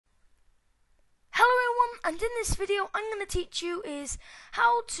and in this video I'm going to teach you is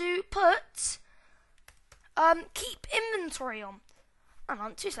how to put keep inventory on. Hang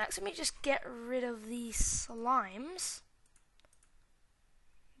on 2 seconds, let me just get rid of these slimes.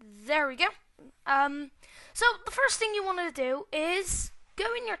 There we go. So the first thing you want to do is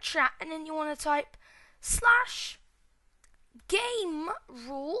go in your chat and then you want to type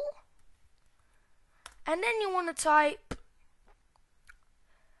 /gamerule and then you want to type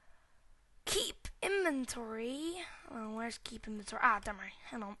keepInventory. Oh, where's keepInventory? Don't worry,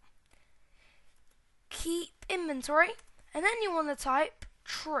 hang on. keepInventory, and then you want to type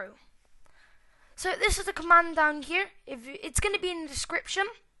true. So this is the command down here. It's going to be in the description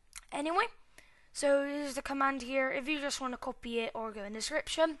anyway. So this is the command here if you just want to copy it or go in the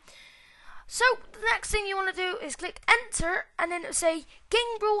description. So the next thing you want to do is click enter and then it will say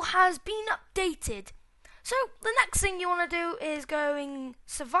gamerule has been updated. So the next thing you want to do is going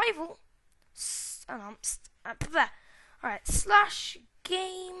survival. Alright,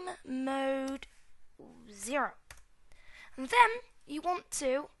 /game mode 0. And then you want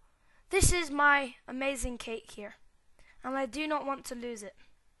to, this is my amazing cake here. And I do not want to lose it.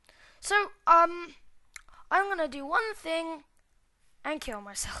 So, I'm gonna do one thing and kill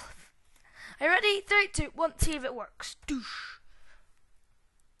myself. Are you ready? 3, 2, 1, see if it works. Doosh.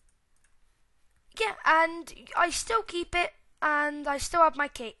 Yeah, and I still keep it, and I still have my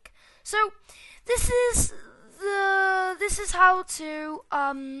cake. So, this is how to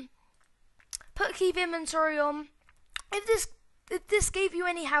put keep inventory on. If this gave you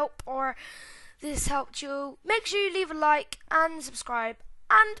any help or this helped you, make sure you leave a like and subscribe.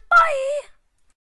 And bye!